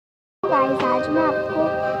आज मैं आपको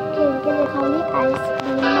खेल के दिखाऊंगी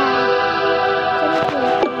आइसक्रीम में। चलो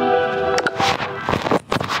खेलते हैं।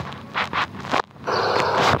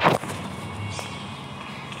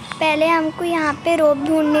 पहले हमको यहाँ पे रोप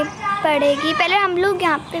ढूंढनी पड़ेगी। पहले हम लोग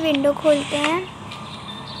यहाँ पे विंडो खोलते हैं। ये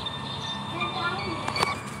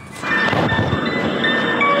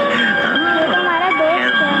तो हमारा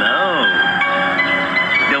दोस्त है।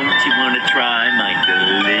 Don't you want to try my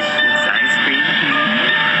delicious ice cream?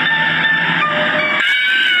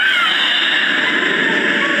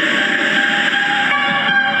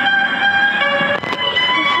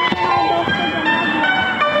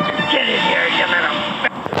 Get in here, you little.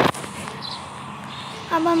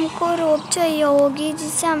 अब हमको रोप चाहिए होगी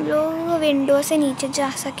जिससे हम लोग विंडो से नीचे जा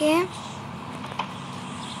सकें।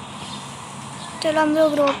 चलो हम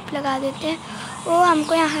लोग रोप लगा देते हैं। वो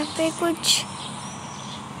हमको यहाँ पे कुछ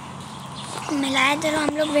मिला है। चलो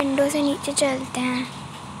हम लोग विंडो से नीचे चलते हैं।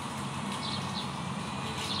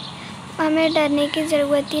 हमें डरने की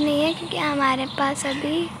ज़रूरत ही नहीं है क्योंकि हमारे पास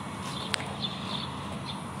अभी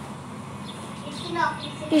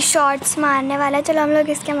ये शॉट्स मारने वाला है। चलो हम लोग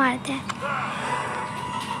इसके मारते हैं।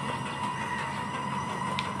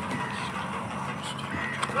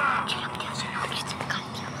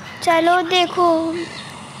 चलो देखो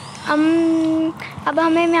अब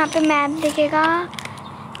हमें यहाँ पे मैप दिखेगा।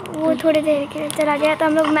 वो थोड़ी देर के लिए चला गया तो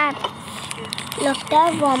हम लोग मैप लगता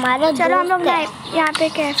है वो हमारा। चलो हम लोग यहाँ पे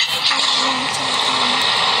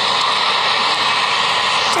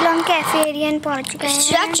चलो हम कैफेरियन पहुँच गए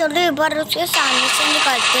हैं। चलो एक बार उसके सामने से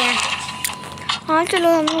निकलते हैं। हाँ चलो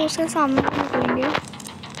हम लोग उसके सामने से निकलेंगे।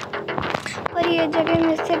 और ये जगह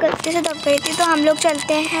मुझसे गलती से दब गई थी तो हम लोग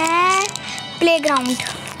चलते हैं प्लेग्राउंड में।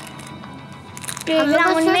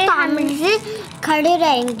 सामने से खड़े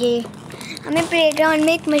रहेंगे। हमें प्लेग्राउंड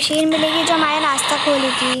में एक मशीन मिलेगी जो हमारा रास्ता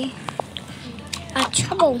खोलेगी।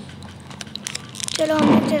 अच्छा बहू, चलो हम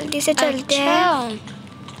लोग जल्दी से चलते हैं।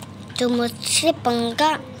 तो मुझसे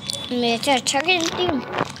पंगा, मैं से अच्छा खेलती हूँ।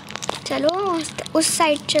 चलो उस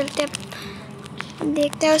साइड चलते हैं,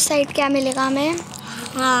 देखते हैं उस साइड क्या मिलेगा हमें।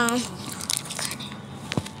 हाँ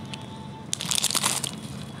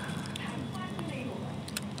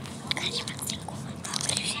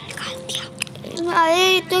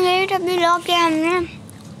अरे इतने लेट अभी लॉक किया हमने।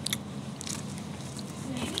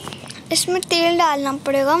 इसमें तेल डालना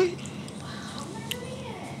पड़ेगा।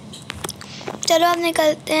 चलो अब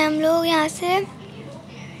निकलते हैं हम लोग यहाँ से।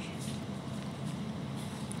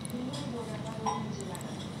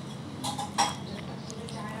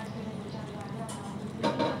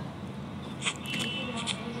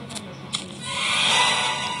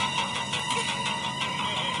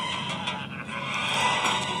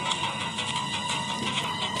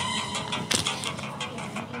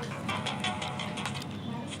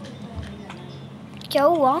 क्या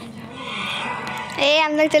हुआ?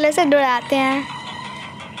 हम लोग चलो से दौड़ाते हैं।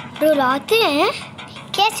 रुलाते हैं?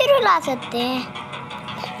 कैसे रुला सकते हैं?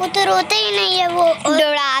 वो तो रोते ही नहीं है। वो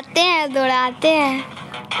दौड़ाते हैं।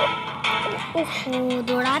 ओहो,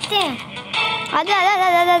 दौड़ाते हैं। आजा आजा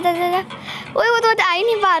आजा आजा आजा। ओए वो तो आ ही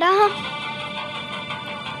नहीं पा रहा।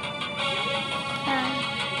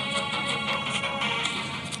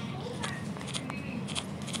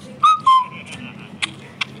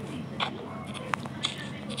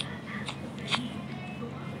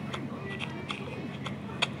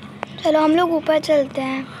 चलो हम लोग ऊपर चलते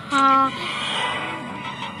हैं। हाँ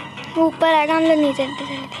ऊपर आएगा, हम लोग नीचे चलते।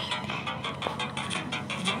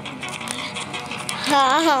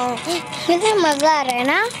 हाँ मुझे मज़ा आ रहा है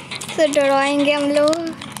ना। तो डराएंगे हम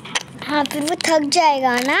लोग। हाँ फिर वो थक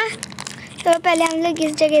जाएगा ना। तो पहले हम लोग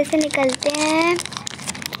इस जगह से निकलते हैं।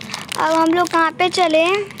 अब हम लोग कहाँ पे चले?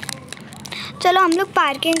 चलो हम लोग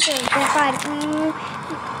पार्किंग चलते हैं। पार्किंग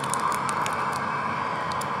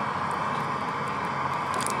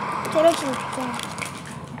चलो चलते हैं।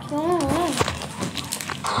 क्यों?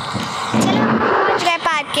 चलो हम पहुँच गए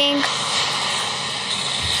पार्किंग।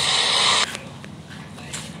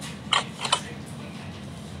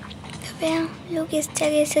 तो हम लोग इस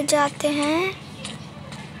जगह से जाते हैं।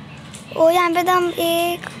 ओ यहाँ पे तो हम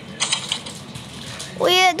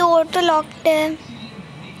ये डोर तो लॉक्ड है।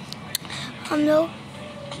 हम लोग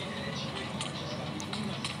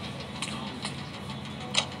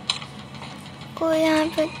को यहाँ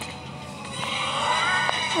पे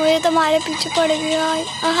ये तो हमारे पीछे पड़ गया।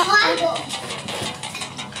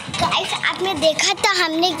 गाइस आपने देखा था,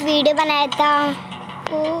 हमने एक वीडियो बनाया था।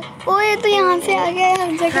 ओ ये तो यहाँ से आ गया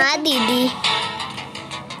हर जगह। हाँ दीदी,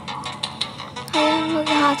 हम लोग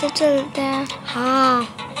यहाँ से चलते हैं। हाँ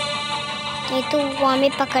नहीं तो वो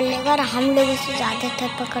हमें पकड़ लेगा और हम लोग उसे ज़्यादातर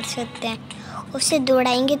पकड़ सकते हैं। उसे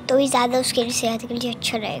दौड़ाएंगे तो ही ज़्यादा उसके लिए सेहत के लिए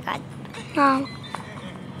अच्छा रहेगा। हाँ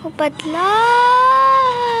वो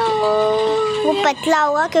पतला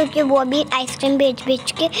होगा क्योंकि वो अभी आइसक्रीम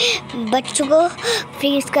बेच के बच्चों को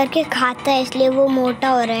फ्रीज करके खाता है, इसलिए वो मोटा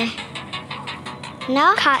हो रहा है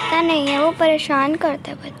ना। खाता नहीं है, वो परेशान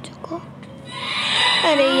करता है बच्चों को।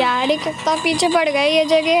 अरे यार ये कितना पीछे पड़ गया, ये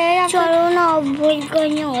जगह है या चलो ना अब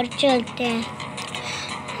कहीं और चलते हैं।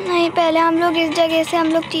 नहीं, पहले हम लोग इस जगह से हम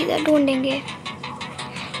लोग चीज़ें ढूंढेंगे।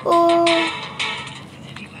 ओ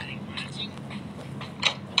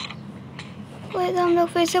तो हम लोग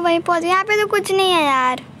फिर से वहीं पहुंचे। यहाँ पे तो कुछ नहीं है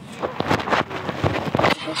यार।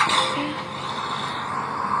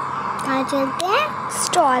 कहाँ चलते हैं?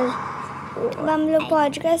 स्टॉल। अब हम लोग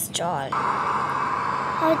पहुंच गए स्टॉल।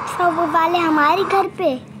 अच्छा वो वाले हमारे घर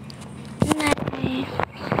पे? नहीं,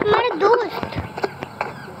 हमारा दोस्त।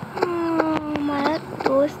 हमारा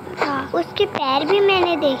दोस्त था। उसके पैर भी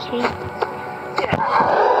मैंने देखे।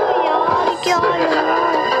 यार क्या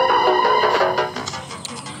यार,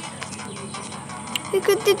 ये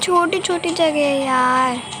कितनी छोटी छोटी जगह है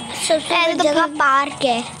यार। सबसे बड़ी जगह पार्क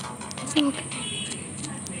है।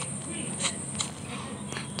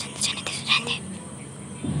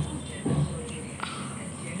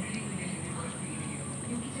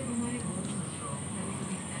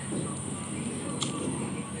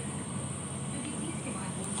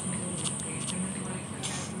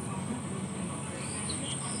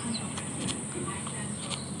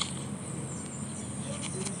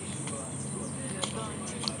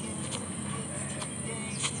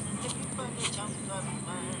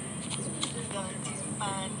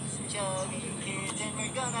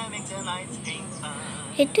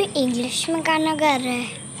 ये तो इंग्लिश में गाना गा रहा है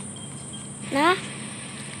ना।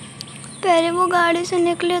 पहले वो गाड़ी से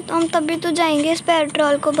निकले तो हम तभी तो जाएंगे इस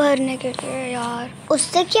पेट्रोल को भरने के लिए यार।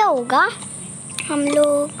 उससे क्या होगा? हम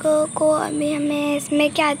लोग को अभी हमें इसमें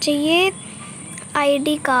क्या चाहिए,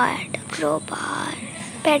 आईडी कार्ड, क्रोबार,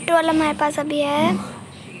 पेट्रोल हमारे पास अभी है।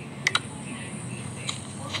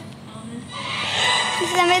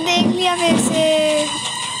 इसलिए हमें देख लिया फिर से।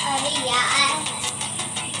 अरे यार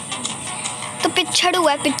तो पिछड़ू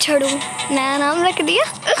है, पिछड़ू नया नाम रख दिया।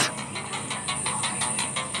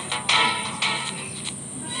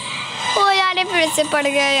 ओ यार ये फिर से पड़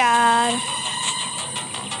गया यार।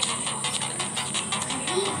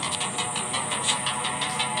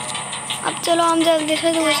 अब चलो हम जल्दी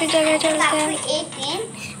से दूसरी जगह चलते हैं।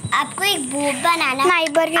 आपको एक बोब बनाना,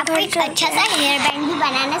 नाइबर के आपको घर एक चलते अच्छा सा हैं। हेयर बैंड भी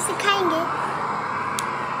बनाना सिखाएंगे।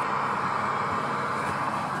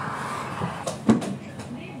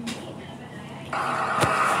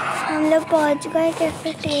 हम लोग पहुंच गए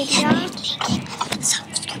कैफेटेरिया।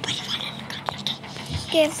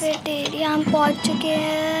 कैफेटेरिया हम पहुंच चुके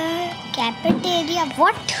हैं। Cafeteria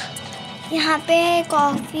what? यहाँ पे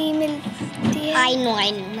कॉफ़ी मिलती है। आई नो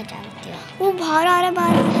मैं जानती हूँ। वो बाहर आ रहा है,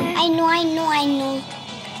 बाहर आ रहा है। आई नो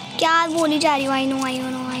क्या बोली जा रही हो? आई नो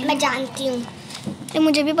मैं जानती हूँ। ये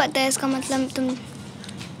मुझे भी पता है इसका मतलब। तुम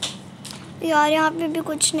यार यहाँ पे भी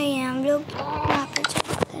कुछ नहीं है। हम लोग यहाँ पे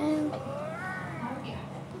चलते हैं।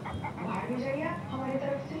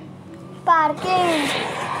 पार्किंग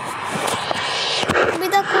अभी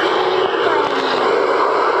तक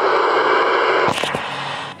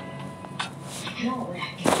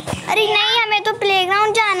अरे नहीं, हमें तो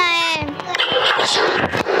प्लेग्राउंड जाना है।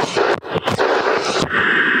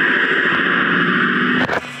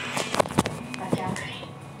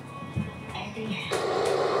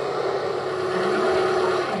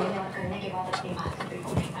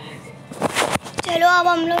 चलो अब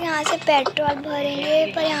हम लोग यहाँ से पेट्रोल भरेंगे।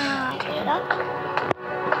 पर यहाँ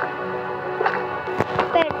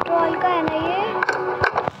पेट्रोल का है ना ये,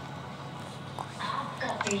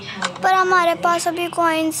 पर हमारे पास अभी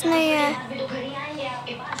कॉइन्स नहीं है।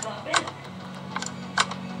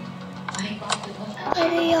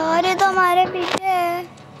 अरे यार ये तो हमारे पीछे है।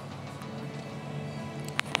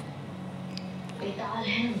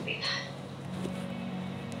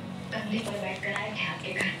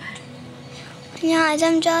 यहाँ आज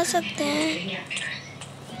हम जा सकते हैं।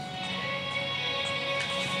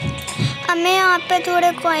 हमें यहाँ पे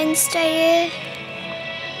थोड़े कॉइन्स चाहिए,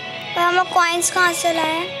 पर हम कॉइन्स कहाँ से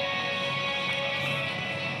लाएं?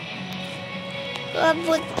 अब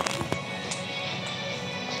वो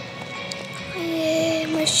ये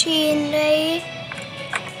मशीन रही।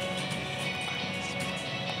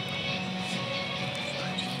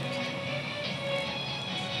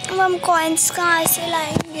 अब हम कॉइन्स कहाँ से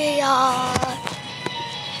लाएंगे यार?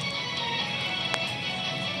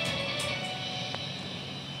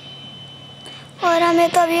 और हमें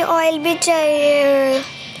तो अभी ऑयल भी चाहिए।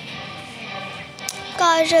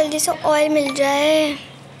 काश जल्दी से ऑयल मिल जाए।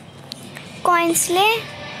 कॉइन्स ले।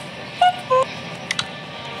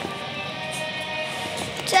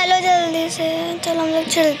 चलो जल्दी से, चलो हम लोग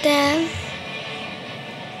चलते हैं।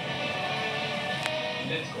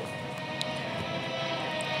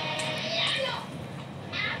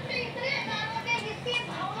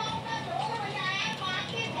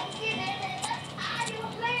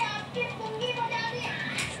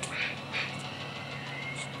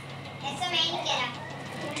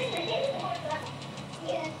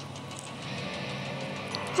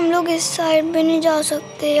 हम लोग इस साइड भी नहीं जा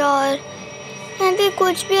सकते यार, यहाँ पे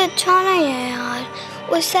कुछ भी अच्छा नहीं है यार।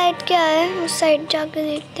 उस साइड क्या है, उस साइड जाके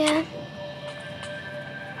देखते हैं।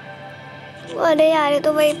 अरे यार, ये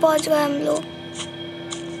तो वही पहुँच गए हम लोग।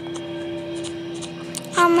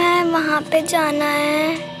 हमें वहाँ पे जाना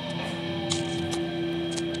है।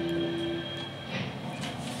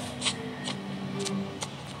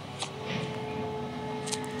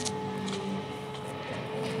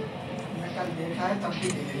 देखा है तब भी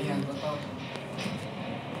देख रही है, बताओ।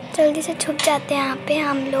 जल्दी से छुप जाते हैं यहाँ पे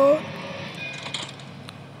हम लोग।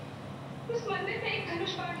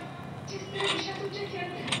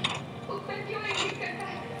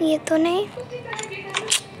 ये तो नहीं,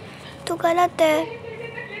 तो गलत है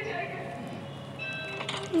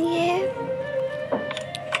ये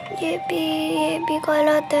भी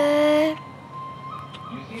गलत है।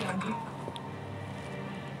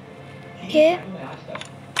 ये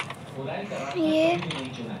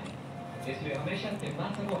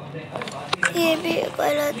भी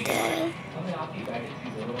गलत है।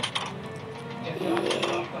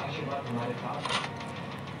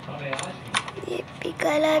 ये भी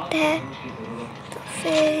गलत है। तो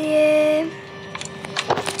फिर ये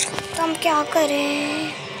तो हम क्या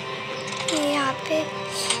करें? यहाँ पे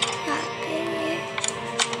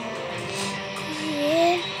ये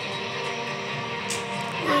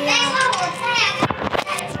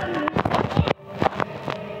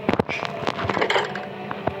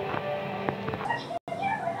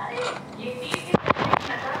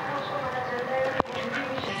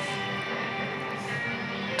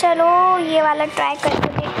चलो ये वाला ट्राई करके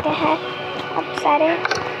देखते हैं अब सारे।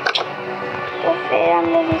 तो फिर हम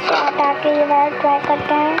लोग इसे हटा के ये वाला ट्राई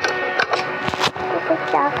करते हैं। तो फिर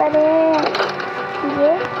क्या करें?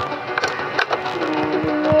 ये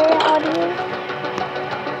और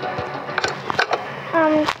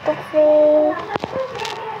हम तो फिर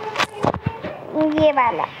ये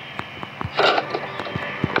वाला।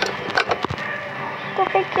 तो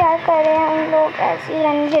फिर क्या करें, हम लोग ऐसे ही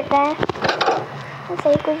रहने देते हैं।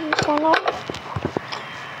 सही पोजीशन है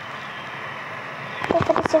तो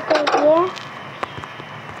फिर इसे करिए,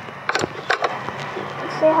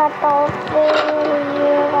 इसे हटाओ, फिर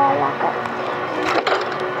ये वाला कर,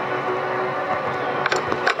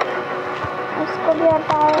 इसको भी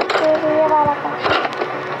हटाओ, फिर ये वाला कर।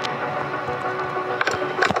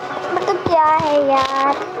 मतलब क्या है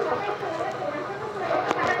यार,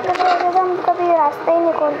 तो हम कभी रास्ता ही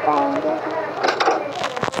नहीं खोल पाएंगे।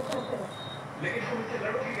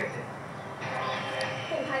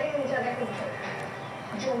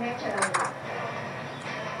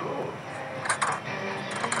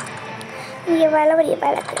 ये वाला और ये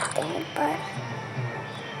वाला करते हैं एक बार।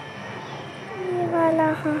 ये वाला,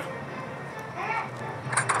 हाँ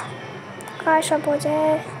काश अब हो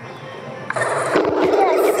जाए।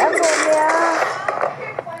 अब हो गया,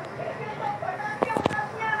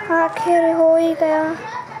 आखिर हो ही गया।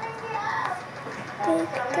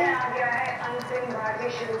 देखते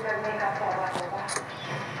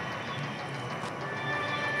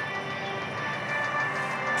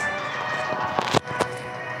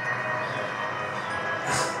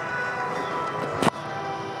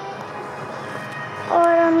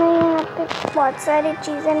और हमें यहाँ पे बहुत सारी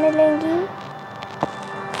चीज़ें मिलेंगी।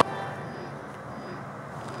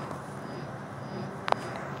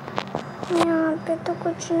 यहाँ पे तो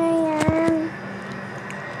कुछ नहीं है।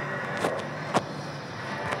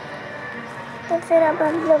 तो फिर अब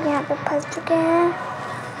हम लोग यहाँ पे फंस चुके हैं।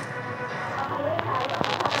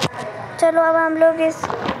 चलो अब हम लोग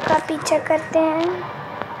इसका पीछा करते हैं।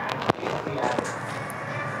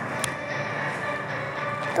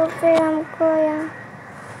 तो फिर हमको यहाँ,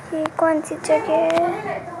 ये कौन सी जगह है?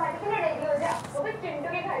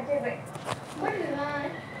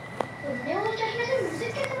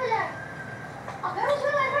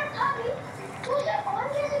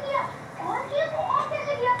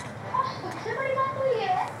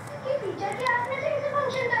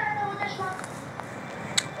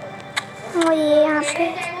 और ये यहाँ पे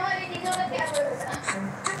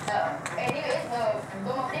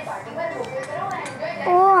ओ,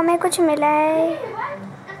 हमें कुछ मिला है।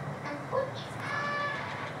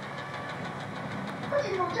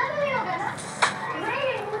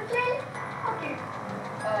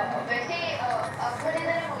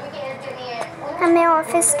 हमें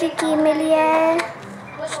ऑफिस की की मिली है।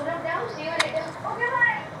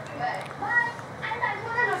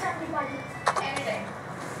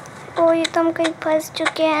 ओ ये तो हम कहीं फंस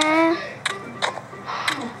चुके हैं।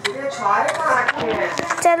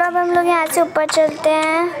 चलो अब हम लोग यहाँ से ऊपर चलते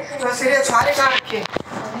हैं।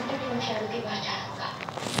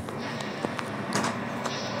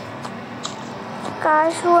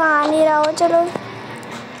 काश वो आ नहीं रहा हो। चलो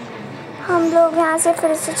हम लोग यहाँ से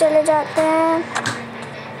फिर से चले जाते हैं।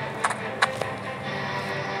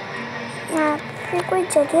 यहाँ पे कोई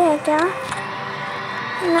जगह है क्या?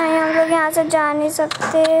 नहीं, हम लोग यहाँ से जा नहीं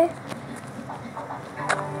सकते।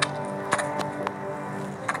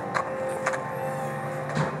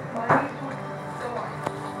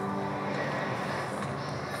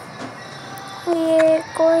 ये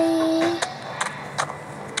कोई,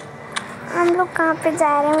 हम लोग कहाँ पे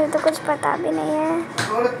जा रहे हैं मुझे तो कुछ पता भी नहीं है।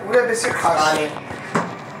 पूरे बेसिक खा ले।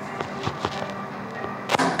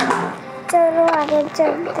 चलो आगे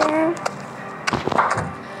चलते हैं।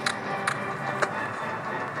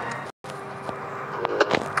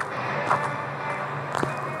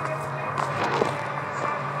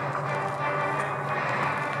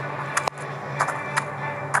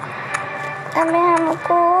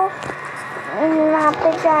 हमको वहाँ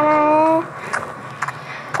पे जाना है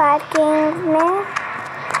पार्किंग में।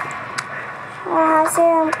 वहाँ से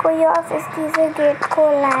हमको ये ऑफिस की से गेट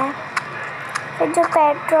खोलना है। फिर जो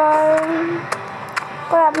पेट्रोल,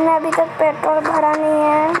 पर अपने अभी तक पेट्रोल भरा नहीं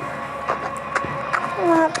है।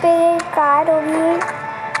 वहाँ पे कार होगी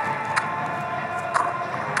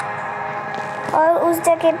और उस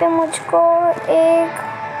जगह पे मुझको एक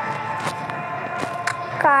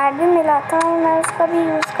कार्ड भी मिला था, मैं उसका भी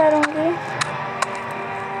यूज़ करूँगी।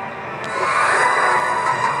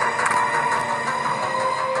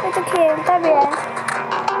 ये तो खेलता भी है।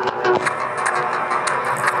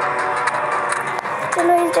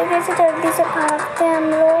 चलो इस जगह से जल्दी से भागते हैं हम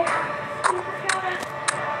लोग।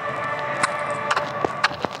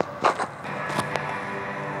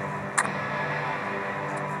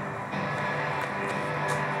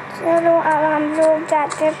 चलो अब हम लोग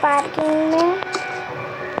जाते हैं पार्किंग में।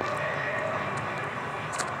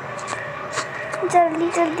 जल्दी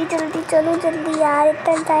जल्दी जल्दी चलो जल्दी यार,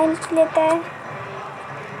 इतना टाइम लेता है।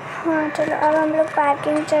 हाँ चलो अब हम लोग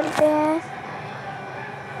पार्किंग चलते हैं।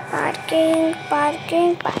 Parking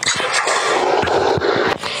parking parking.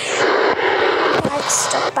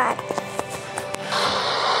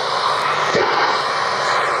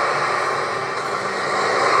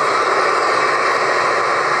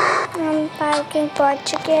 हम पार्किंग पहुंच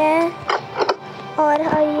चुके हैं और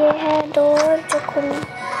ये है डोर जो खुल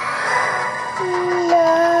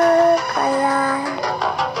गया।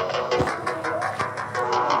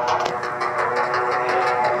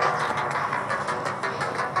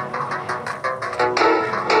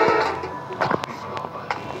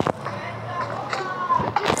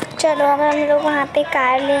 चलो अब हम लोग वहाँ पे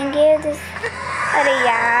कार लेंगे। अरे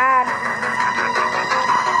यार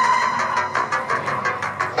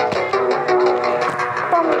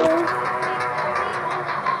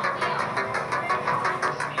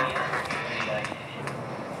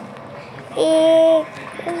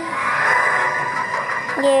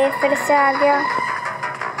ये फिर से आ गया।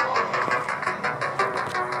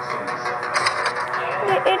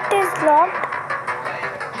 It is locked.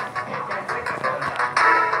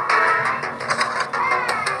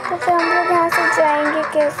 तो फिर हम लोग यहाँ से जाएंगे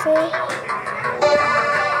कैसे?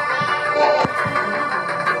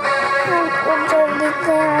 हम जल्दी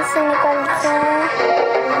से यहाँ से निकलते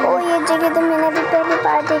हैं। ओ ये जगह तो मैंने भी पहली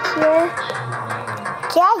बार देखी है।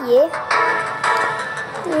 क्या ये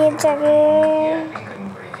जगह?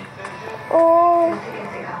 ओ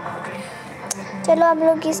चलो हम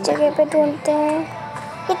लोग इस जगह पे ढूंढते हैं।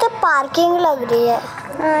 ये तो पार्किंग लग रही है।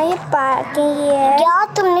 हाँ ये पार्किंग ही है। क्या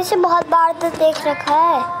तुमने से बहुत बार तो देख रखा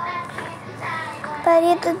है, पर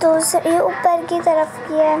ये तो दूसरी ऊपर की तरफ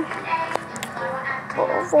की है। वो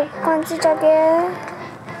कौन सी जगह है?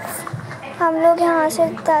 हम लोग यहाँ से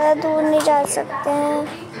ज़्यादा दूर नहीं जा सकते हैं।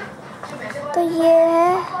 तो ये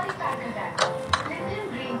है,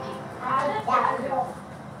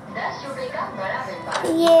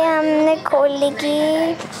 ये हमने खोल ली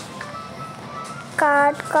की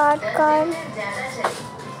कार्ड।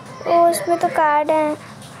 ओ उसमें तो कार्ड हैं।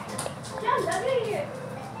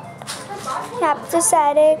 यहाँ पे तो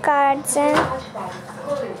सारे कार्ड्स हैं।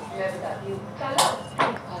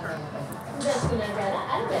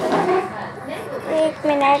 एक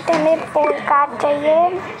मिनट, हमें पोल कार्ड चाहिए।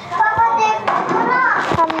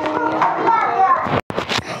 हम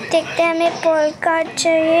देखते हैं, हमें पोल कार्ड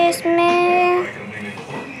चाहिए। इसमें एक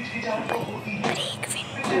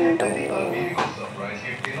मिनट,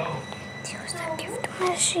 गिफ्ट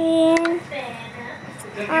मशीन।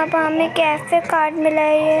 अब हमें कैफे कार्ड मिला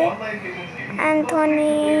है ये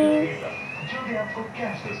एंथोनी।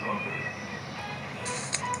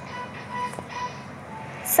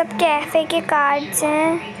 सब कैफे के कार्ड्स हैं।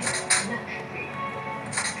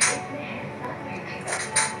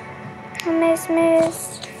 हमें इसमें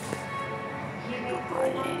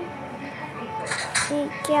ये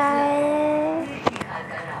क्या है?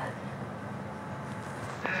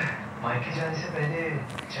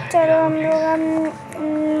 चलो हम लोग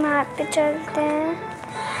वहाँ पे चलते हैं।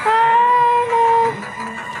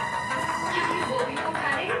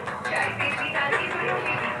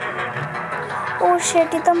 ओ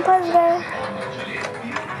शिट, तुम फंस गए।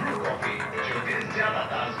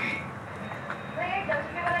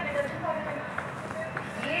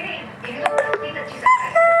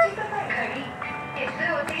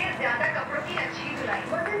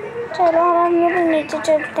 चलो अब हम लोग नीचे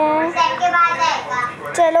चलते हैं।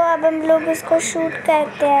 चलो अब हम लोग इसको शूट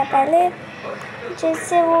करते हैं पहले,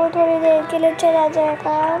 जिससे वो थोड़ी देर के लिए चला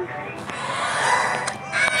जाएगा।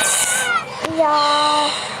 यार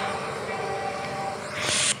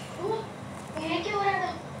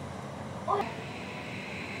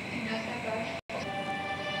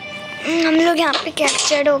हम लोग यहाँ पे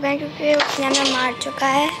कैप्चर्ड हो गए क्योंकि उसने हमें मार चुका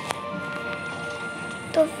है।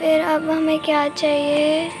 तो फिर अब हमें क्या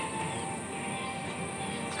चाहिए?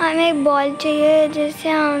 हमें एक बॉल चाहिए जिससे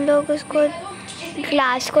हम लोग उसको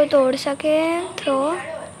ग्लास को तोड़ सके। थ्रो।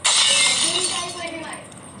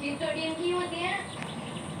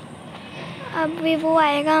 अब भी वो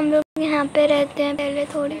आएगा। हम लोग यहाँ पे रहते हैं पहले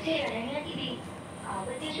थोड़ी देर।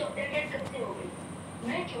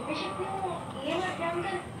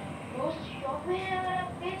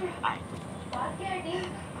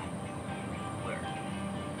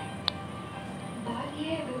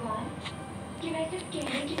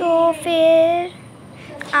 तो फिर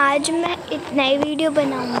आज मैं इतना ही वीडियो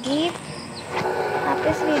बनाऊंगी। आप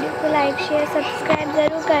इस वीडियो को लाइक शेयर सब्सक्राइब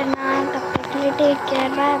ज़रूर करना। तब तक के लिए take care,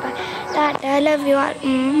 bye bye, Tata, love you all.